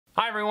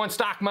Hi everyone,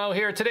 Stock Mo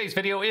here. Today's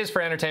video is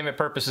for entertainment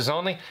purposes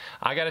only.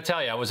 I gotta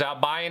tell you, I was out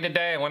buying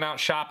today. I went out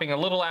shopping a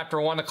little after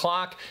 1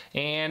 o'clock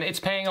and it's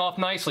paying off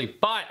nicely.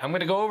 But I'm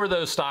gonna go over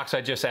those stocks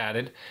I just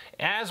added,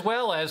 as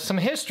well as some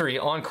history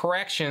on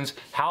corrections,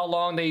 how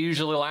long they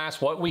usually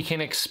last, what we can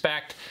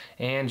expect,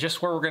 and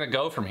just where we're gonna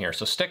go from here.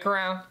 So stick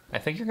around. I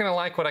think you're gonna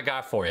like what I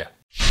got for you.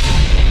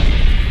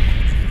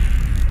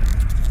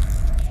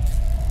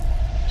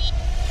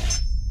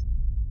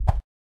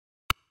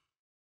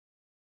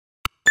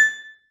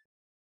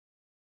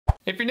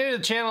 If you're new to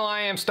the channel,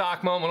 I am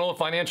Stock Mo, an old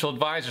financial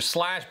advisor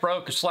slash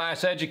broker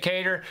slash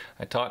educator.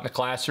 I taught in the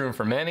classroom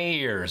for many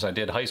years. I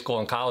did high school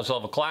and college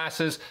level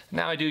classes.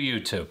 Now I do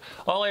YouTube.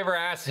 All I ever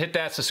ask is hit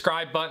that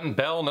subscribe button,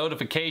 bell,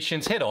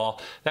 notifications, hit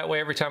all. That way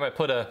every time I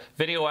put a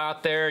video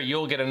out there,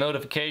 you'll get a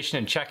notification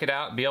and check it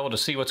out and be able to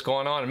see what's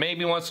going on. And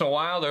maybe once in a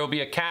while there will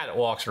be a cat that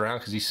walks around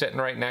because he's sitting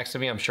right next to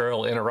me. I'm sure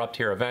he'll interrupt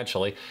here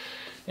eventually.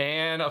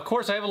 And of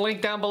course I have a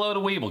link down below to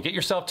Webull. Get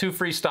yourself 2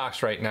 free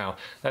stocks right now.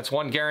 That's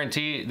one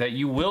guarantee that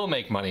you will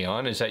make money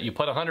on, is that you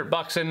put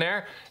 $100 in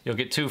there, you'll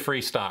get 2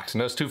 free stocks.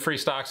 And those 2 free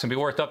stocks can be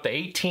worth up to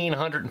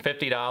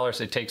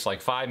 $1,850. It takes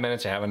like 5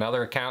 minutes to have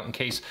another account in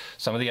case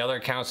some of the other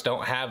accounts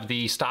don't have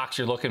the stocks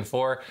you're looking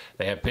for.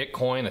 They have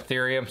Bitcoin,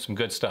 Ethereum, some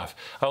good stuff.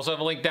 I also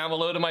have a link down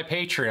below to my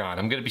Patreon.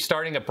 I'm going to be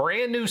starting a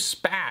brand new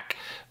SPAC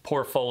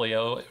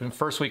portfolio in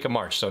first week of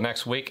March. So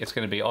next week it's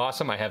going to be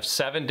awesome. I have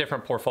 7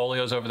 different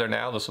portfolios over there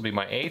now. This will be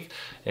my 8th,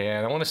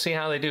 and I want to see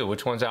how they do,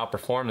 which ones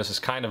outperform. This is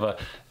kind of a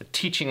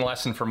teaching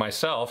lesson for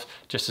myself,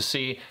 just to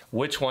see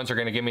which ones are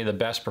going to give me the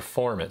best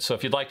performance. So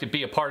if you'd like to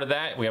be a part of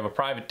that, we have a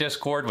private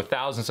Discord with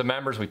thousands of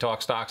members. We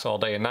talk stocks all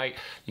day and night.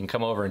 You can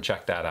come over and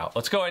check that out.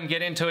 Let's go ahead and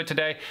get into it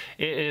today.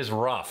 It is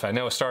rough. I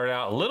know it started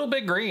out a little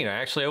bit green. I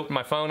actually opened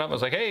my phone up. I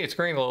was like, hey, it's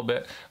green a little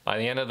bit. By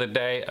the end of the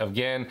day,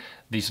 again,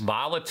 this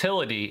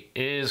volatility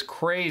is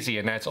crazy,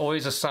 and that's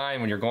always a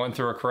sign when you're going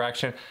through a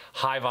correction,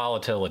 high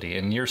volatility,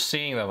 and you're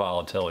seeing the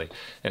volatility.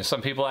 And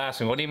some people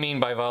ask me, what do you mean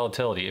by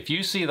volatility? If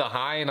you see the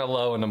high and a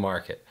low in the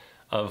market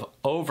of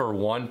over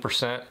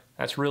 1%,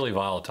 that's really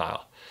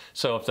volatile.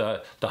 So if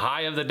the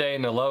high of the day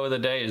and the low of the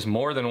day is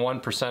more than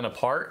 1%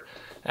 apart,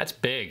 that's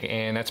big,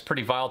 and that's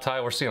pretty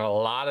volatile. We're seeing a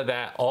lot of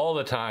that all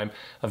the time.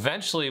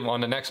 Eventually,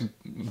 on the next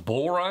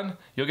bull run,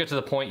 you'll get to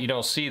the point you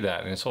don't see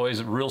that, and it's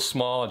always real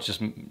small. It's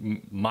just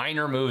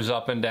minor moves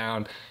up and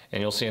down,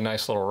 and you'll see a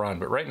nice little run.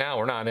 But right now,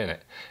 we're not in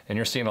it, and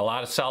you're seeing a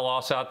lot of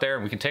sell-offs out there.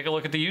 And we can take a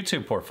look at the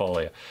YouTube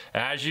portfolio.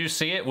 As you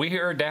see it, we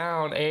are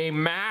down a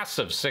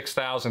massive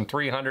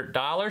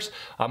 $6,300.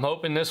 I'm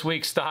hoping this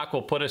week's stock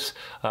will put us,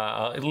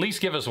 at least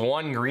give us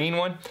one green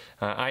one.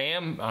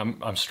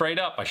 I'm straight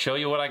up. I show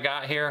you what I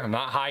got here. I'm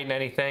not hiding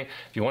anything.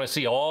 If you want to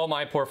see all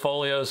my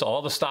portfolios,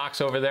 all the stocks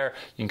over there,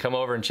 you can come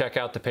over and check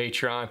out the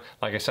Patreon.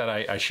 Like I said,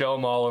 I show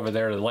them all over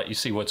there to let you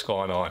see what's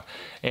going on.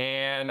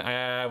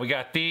 And we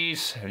got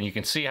these, and you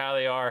can see how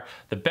they are.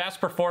 The best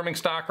performing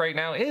stock right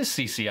now is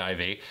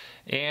CCIV,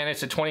 and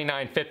it's at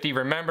 $29.50.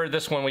 Remember,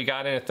 this one we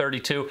got in at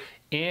 32.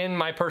 In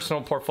my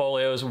personal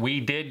portfolios, we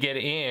did get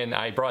in.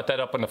 I brought that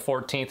up on the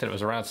 14th, and it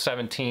was around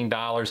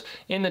 $17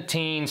 in the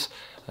teens.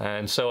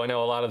 And so I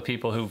know a lot of the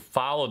people who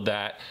followed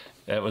that,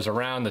 it was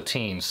around the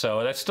teens.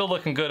 So that's still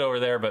looking good over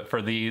there, but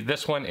for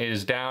this one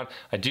is down.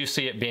 I do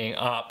see it being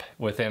up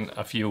within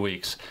a few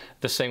weeks.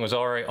 This thing was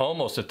already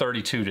almost at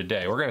 32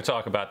 today. We're going to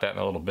talk about that in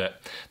a little bit.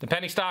 The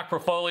penny stock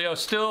portfolio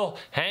still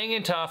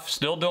hanging tough,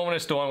 still doing what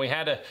it's doing. We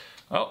had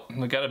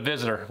we got a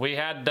visitor. We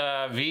had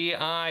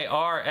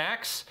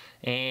VIRX,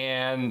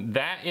 and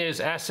that is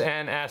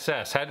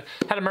SNSS. Had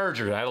a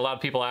merger. I had a lot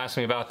of people ask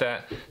me about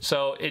that.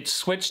 So it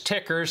switched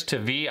tickers to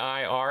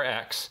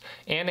VIRX,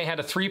 and they had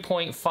a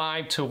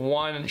 3.5 to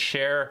 1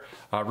 share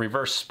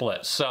reverse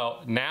split. So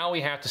now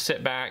we have to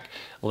sit back,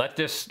 let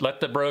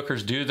the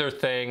brokers do their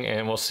thing,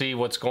 and we'll see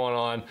what's going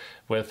on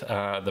with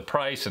the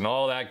price and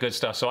all that good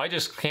stuff. So I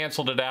just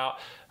canceled it out.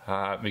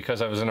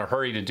 Because I was in a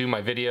hurry to do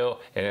my video,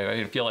 and I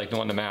didn't feel like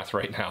doing the math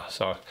right now.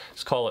 So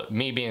let's call it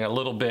me being a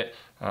little bit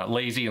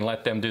lazy and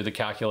let them do the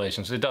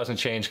calculations. It doesn't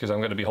change because I'm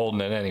going to be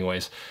holding it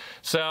anyways.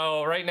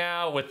 So right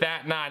now, with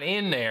that not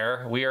in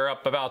there, we are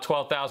up about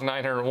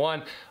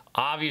 12,901.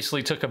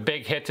 Obviously took a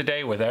big hit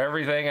today with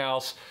everything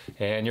else,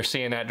 and you're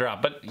seeing that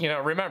drop. But you know,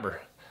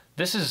 remember,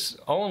 this is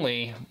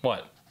only,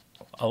 what,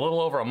 a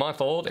little over a month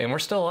old, and we're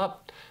still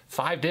up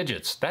 5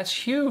 digits. That's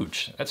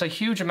huge. That's a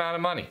huge amount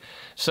of money.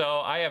 So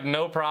I have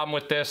no problem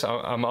with this.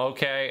 I'm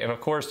okay. And of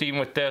course, even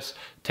with this,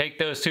 take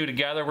those two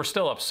together, we're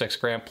still up 6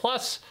 grand.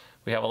 Plus,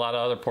 we have a lot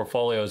of other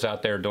portfolios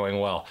out there doing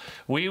well.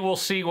 We will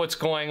see what's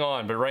going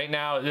on, but right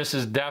now, this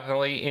is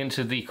definitely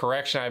into the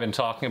correction I've been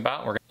talking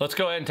about. Let's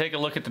go ahead and take a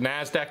look at the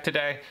NASDAQ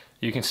today.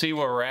 You can see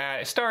where we're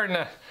at. It's starting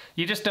to,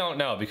 you just don't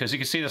know, because you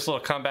can see this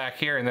little comeback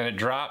here, and then it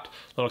dropped,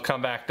 little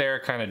comeback there,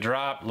 kind of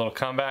dropped, little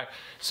comeback.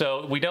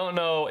 So we don't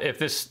know if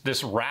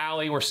this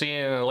rally we're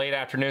seeing in the late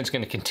afternoon is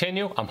going to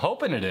continue. I'm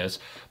hoping it is,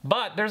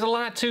 but there's a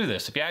lot to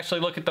this. If you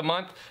actually look at the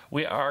month,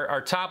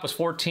 our top was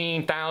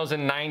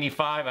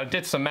 14,095. I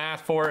did some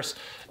math for us.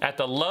 At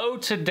the low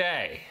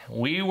today,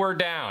 we were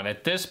down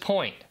at this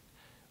point.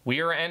 we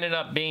are ended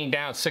up being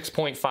down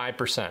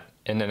 6.5%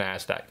 in the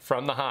NASDAQ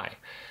from the high.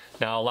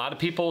 Now, a lot of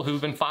people who've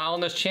been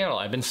following this channel,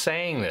 I've been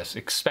saying this,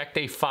 expect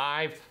a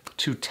 5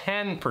 to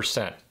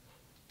 10%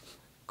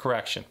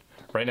 correction.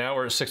 Right now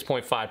we're at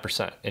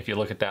 6.5% if you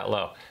look at that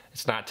low.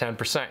 It's not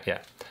 10%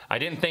 yet. I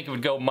didn't think it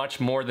would go much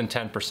more than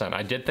 10%.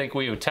 I did think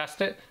we would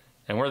test it,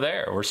 and we're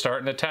there. We're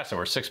starting to test it.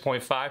 We're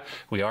 6.5.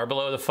 We are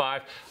below the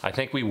 5. I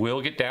think we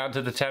will get down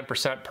to the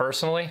 10%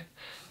 personally,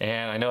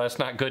 and I know that's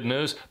not good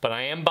news, but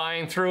I am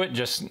buying through it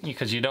just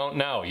because you don't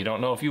know. You don't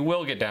know if you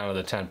will get down to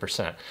the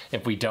 10%.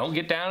 If we don't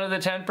get down to the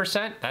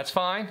 10%, that's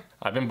fine.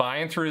 I've been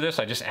buying through this.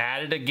 I just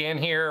added again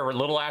here a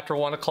little after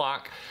 1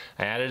 o'clock.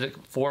 I added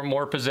 4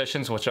 more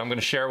positions, which I'm going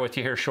to share with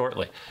you here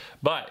shortly.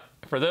 But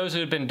for those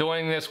who've been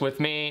doing this with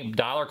me,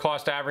 dollar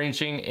cost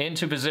averaging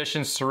into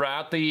positions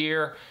throughout the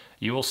year,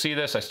 you will see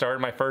this. I started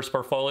my first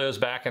portfolios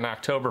back in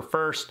October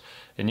 1st,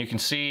 and you can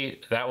see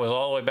that was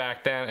all the way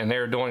back then, and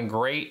they're doing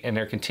great, and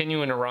they're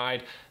continuing to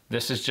ride.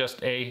 This is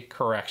just a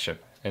correction.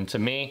 And to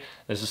me,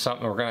 this is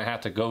something we're going to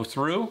have to go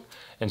through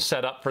and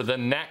set up for the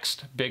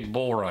next big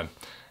bull run.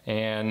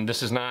 And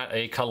this is not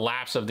a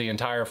collapse of the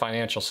entire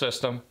financial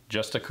system,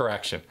 just a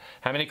correction.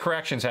 How many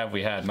corrections have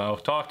we had, Mo?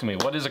 Talk to me.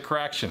 What is a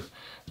correction?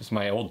 This is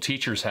my old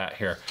teacher's hat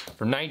here.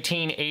 From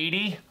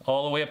 1980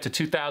 all the way up to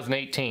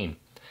 2018.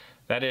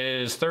 That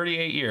is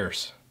 38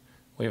 years.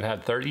 We've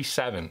had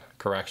 37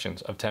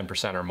 corrections of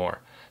 10% or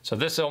more. So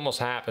this almost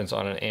happens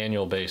on an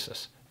annual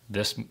basis.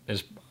 This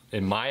is,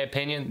 in my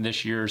opinion,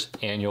 this year's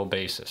annual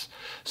basis.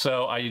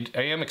 So I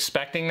am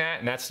expecting that,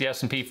 and that's the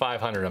S&P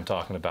 500 I'm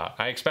talking about.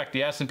 I expect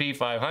the S&P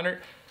 500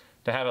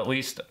 to have at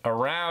least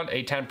around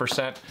a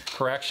 10%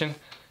 correction,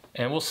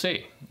 and we'll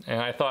see.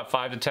 And I thought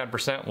 5 to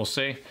 10%, we'll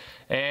see.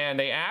 And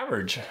they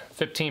average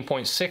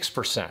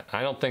 15.6%.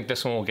 I don't think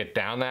this one will get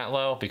down that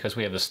low because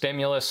we have the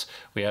stimulus,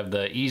 we have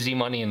the easy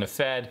money in the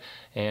Fed,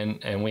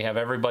 and we have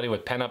everybody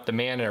with pent-up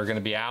demand that are going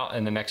to be out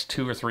in the next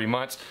 2 or 3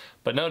 months.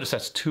 But notice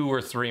that's 2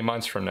 or 3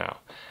 months from now.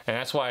 And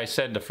that's why I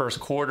said the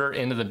first quarter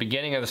into the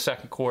beginning of the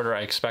second quarter,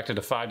 I expected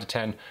a 5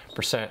 to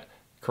 10%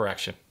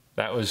 correction.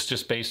 That was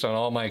just based on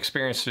all my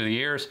experience through the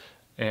years,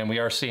 and we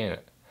are seeing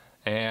it.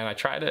 And I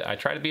try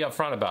to be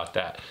upfront about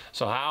that.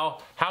 So how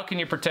can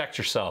you protect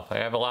yourself? I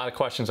have a lot of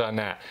questions on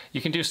that.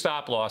 You can do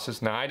stop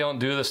losses. Now, I don't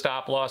do the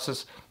stop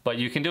losses, but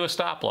you can do a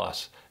stop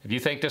loss. If you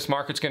think this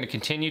market's going to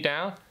continue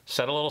down,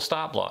 set a little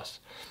stop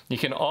loss. You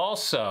can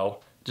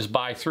also just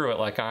buy through it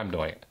like I'm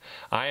doing it.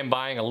 I am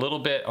buying a little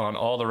bit on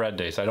all the red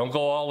days. I don't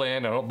go all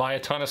in. I don't buy a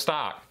ton of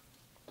stock,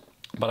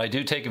 but I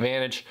do take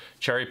advantage,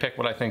 cherry pick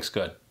what I think's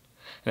good.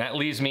 And that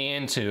leads me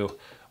into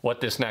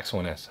what this next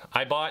one is.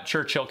 I bought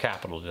Churchill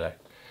Capital today.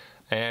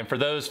 And for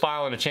those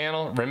following the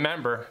channel,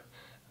 remember,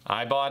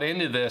 I bought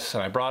into this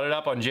and I brought it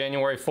up on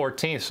January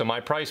 14th, so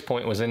my price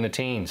point was in the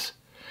teens.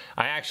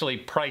 I actually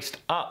priced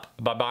up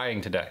by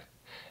buying today.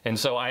 And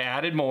so I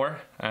added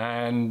more,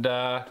 and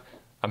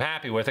I'm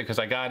happy with it because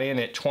I got in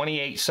at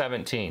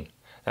 28.17.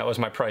 That was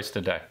my price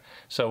today.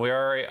 So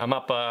I'm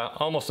up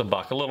almost a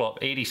buck, a little up,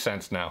 80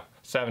 cents now,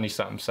 70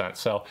 something cents.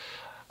 So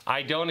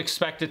I don't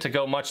expect it to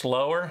go much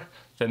lower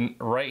than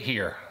right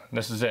here.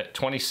 This is it,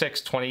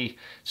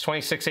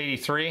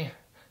 26.83.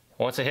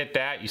 Once I hit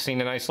that, you've seen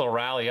a nice little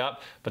rally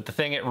up. But the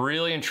thing that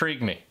really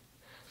intrigued me,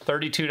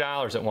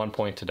 $32 at one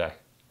point today.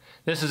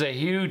 This is a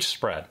huge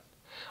spread.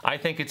 I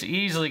think it's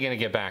easily going to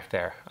get back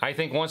there. I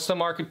think once the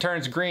market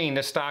turns green,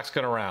 this stock's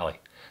going to rally.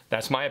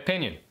 That's my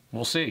opinion.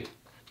 We'll see.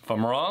 If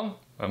I'm wrong,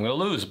 I'm going to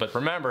lose. But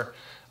remember,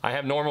 I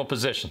have normal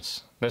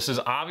positions. This is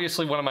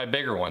obviously one of my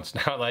bigger ones.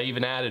 Now I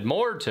even added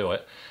more to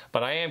it,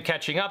 but I am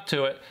catching up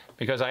to it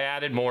because I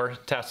added more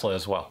Tesla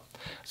as well.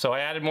 So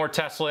I added more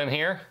Tesla in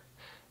here.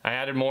 I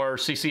added more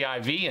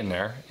CCIV in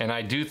there, and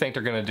I do think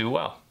they're going to do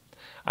well.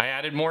 I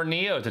added more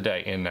NEO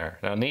today in there.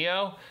 Now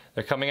NEO,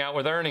 they're coming out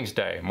with earnings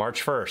day,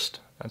 March 1st.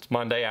 That's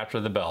Monday after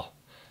the bell,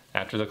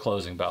 after the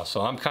closing bell. So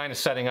I'm kind of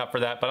setting up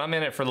for that, but I'm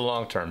in it for the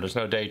long term. There's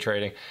no day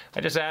trading.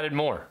 I just added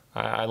more.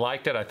 I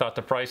liked it. I thought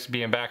the price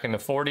being back in the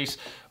 40s,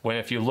 when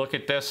if you look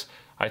at this,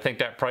 I think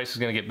that price is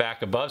going to get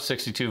back above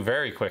 62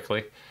 very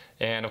quickly.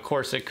 And of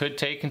course, it could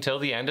take until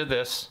the end of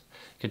this.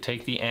 It could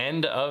take the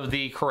end of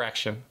the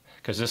correction,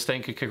 because this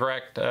thing could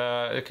correct,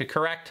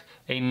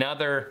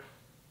 another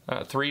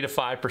 3 to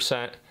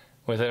 5%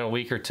 within a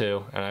week or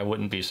two, and I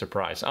wouldn't be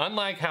surprised.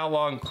 Unlike how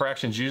long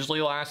corrections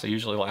usually last, they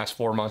usually last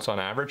 4 months on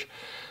average.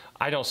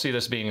 I don't see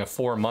this being a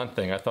 4-month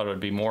thing. I thought it would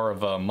be more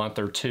of a month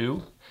or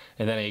two,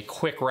 and then a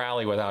quick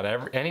rally without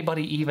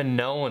anybody even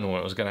knowing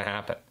when it was going to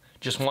happen.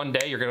 Just one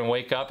day you're going to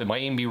wake up, it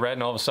might even be red,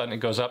 and all of a sudden it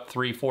goes up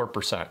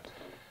 3-4%.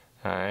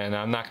 And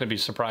I'm not going to be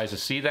surprised to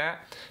see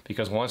that,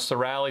 because once the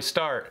rallies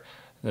start,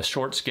 the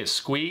shorts get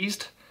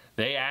squeezed,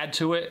 they add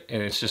to it,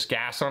 and it's just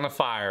gas on the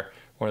fire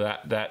where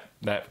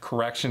that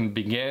correction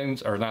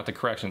begins, or not the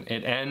correction,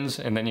 it ends,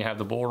 and then you have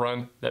the bull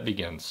run that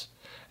begins.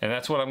 And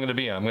that's what I'm going to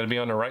be on. I'm going to be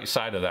on the right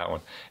side of that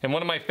one. And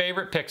one of my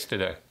favorite picks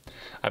today,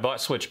 I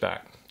bought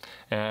Switchback.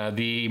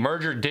 The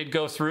merger did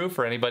go through,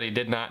 for anybody who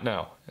did not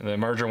know. The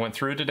merger went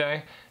through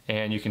today,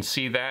 and you can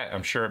see that.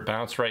 I'm sure it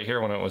bounced right here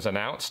when it was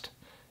announced.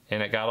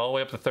 and it got all the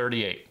way up to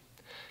 38.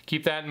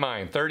 Keep that in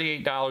mind,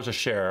 $38 a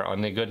share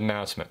on the good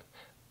announcement.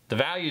 The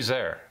value's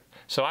there.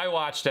 So I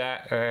watched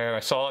that and I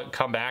saw it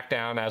come back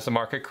down as the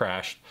market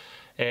crashed.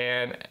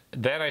 And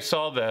then I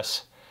saw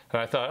this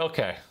and I thought,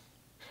 okay,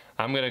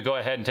 I'm going to go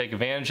ahead and take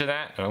advantage of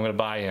that and I'm going to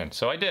buy in.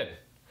 So I did.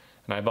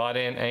 And I bought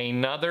in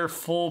another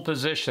full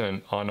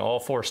position on all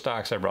 4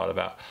 stocks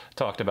I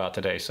talked about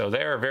today. So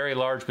there are very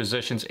large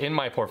positions in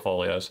my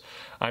portfolios.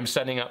 I'm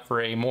setting up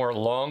for a more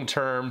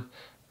long-term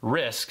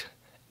risk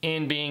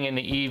in being in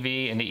the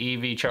EV and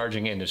the EV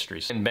charging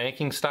industries. In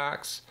banking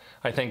stocks,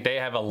 I think they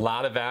have a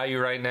lot of value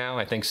right now.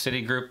 I think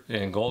Citigroup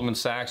and Goldman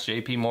Sachs,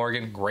 JP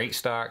Morgan, great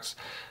stocks.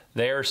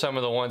 They are some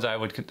of the ones I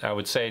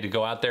would say to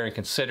go out there and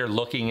consider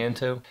looking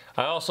into.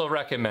 I also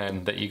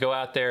recommend that you go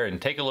out there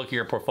and take a look at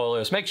your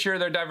portfolios. Make sure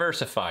they're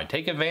diversified.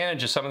 Take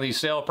advantage of some of these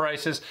sale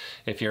prices.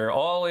 If you're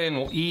all in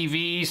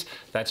EVs,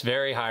 that's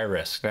very high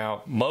risk.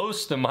 Now,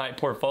 most of my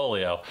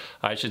portfolio,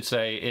 I should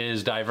say,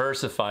 is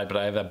diversified, but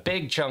I have a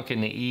big chunk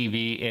in the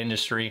EV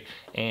industry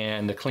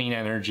and the clean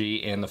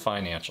energy and the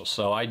financials.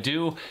 So I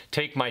do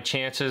take my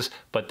chances,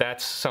 but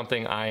that's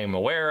something I am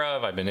aware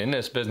of. I've been in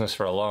this business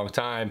for a long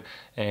time,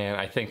 and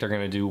I think they're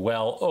going to do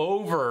well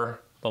over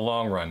the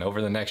long run,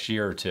 over the next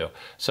year or two.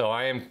 So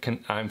I'm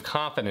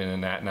confident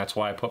in that, and that's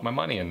why I put my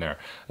money in there.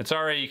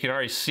 You can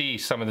already see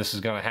some of this is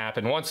going to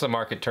happen. Once the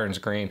market turns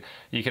green,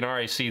 you can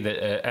already see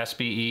that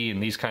SBE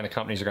and these kind of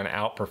companies are going to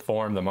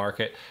outperform the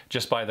market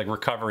just by the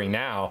recovery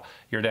now.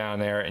 You're down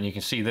there, and you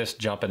can see this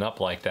jumping up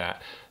like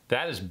that.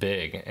 That is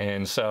big,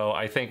 and so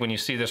I think when you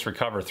see this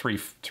recover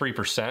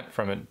 3%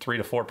 from it, 3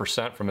 to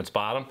 4% from its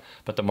bottom,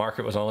 but the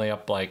market was only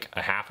up like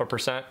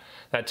 0.5%,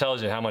 that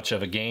tells you how much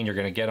of a gain you're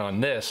going to get on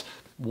this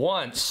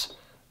once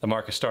the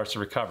market starts to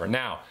recover.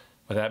 Now,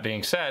 with that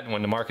being said,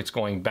 when the market's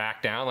going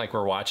back down like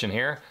we're watching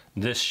here,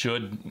 this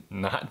should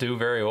not do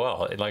very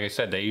well. Like I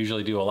said, they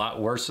usually do a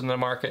lot worse than the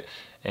market,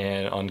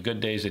 and on good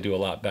days they do a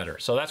lot better.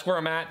 So that's where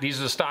I'm at. These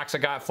are the stocks I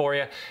got for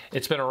you.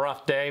 It's been a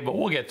rough day, but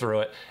we'll get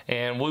through it,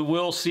 and we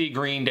will see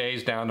green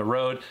days down the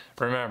road.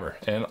 Remember,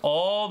 in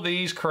all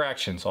these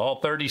corrections, all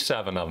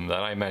 37 of them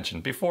that I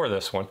mentioned before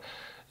this one,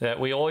 that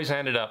we always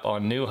ended up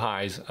on new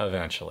highs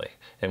eventually.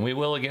 And we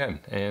will again.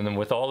 And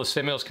with all the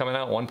stimulus coming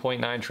out,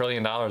 $1.9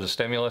 trillion of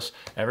stimulus,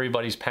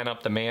 everybody's pent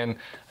up demand.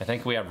 I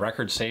think we have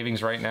record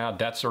savings right now.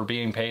 Debts are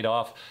being paid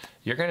off.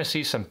 You're going to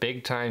see some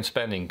big time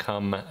spending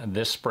come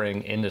this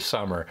spring into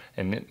summer,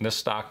 and this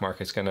stock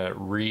market's going to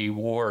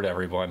reward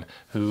everyone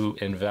who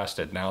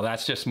invested. Now,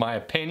 that's just my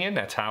opinion.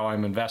 That's how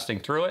I'm investing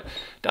through it.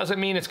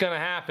 Doesn't mean it's going to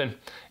happen.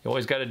 You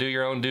always got to do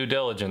your own due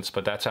diligence,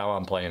 but that's how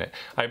I'm playing it.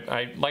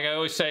 Like I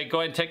always say,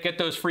 go ahead and get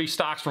those free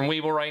stocks from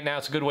Webull right now.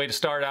 It's a good way to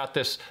start out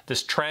this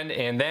trend.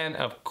 And then,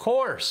 of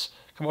course,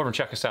 come over and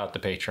check us out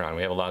at the Patreon.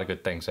 We have a lot of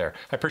good things there.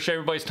 I appreciate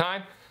everybody's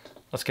time.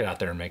 Let's get out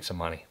there and make some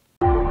money.